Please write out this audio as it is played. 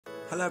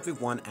Hello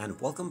everyone and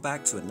welcome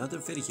back to another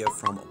video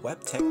from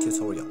Webtech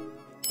Tutorial.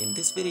 In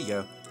this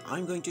video,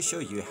 I'm going to show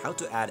you how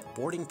to add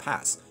boarding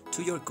pass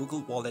to your Google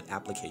Wallet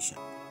application.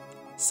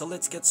 So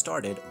let's get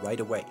started right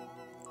away.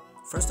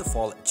 First of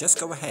all, just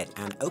go ahead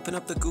and open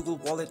up the Google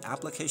Wallet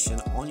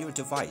application on your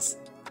device.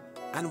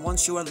 And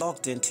once you are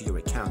logged into your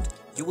account,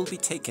 you will be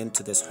taken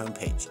to this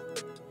homepage.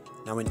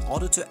 Now in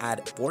order to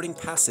add boarding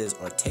passes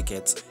or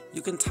tickets,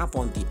 you can tap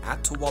on the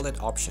Add to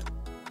Wallet option.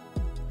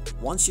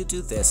 Once you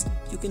do this,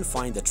 you can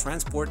find the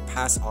Transport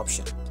Pass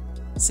option.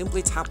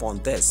 Simply tap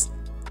on this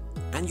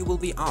and you will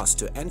be asked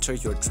to enter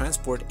your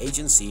transport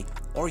agency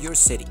or your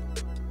city.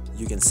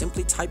 You can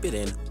simply type it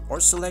in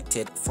or select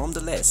it from the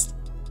list.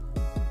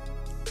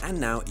 And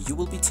now you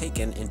will be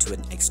taken into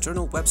an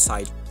external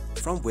website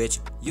from which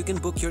you can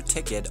book your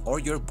ticket or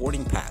your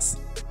boarding pass.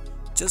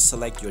 Just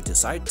select your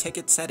desired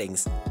ticket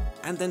settings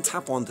and then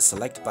tap on the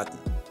select button.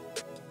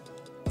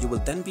 You will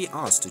then be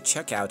asked to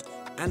check out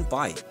and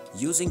buy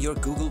using your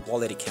Google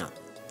Wallet account.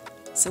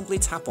 Simply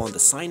tap on the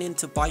sign in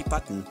to buy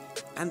button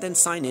and then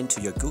sign in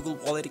to your Google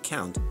Wallet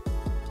account,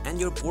 and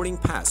your boarding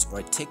pass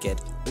or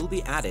ticket will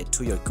be added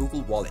to your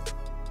Google Wallet.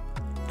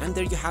 And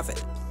there you have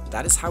it.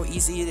 That is how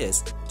easy it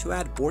is to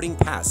add boarding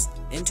pass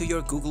into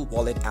your Google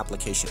Wallet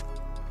application.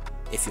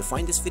 If you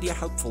find this video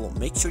helpful,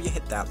 make sure you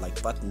hit that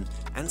like button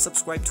and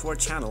subscribe to our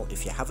channel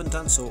if you haven't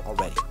done so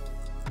already.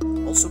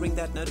 Also ring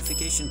that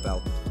notification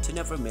bell to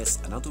never miss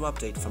another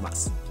update from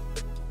us.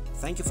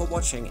 Thank you for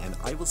watching and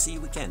I will see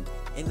you again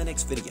in the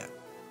next video.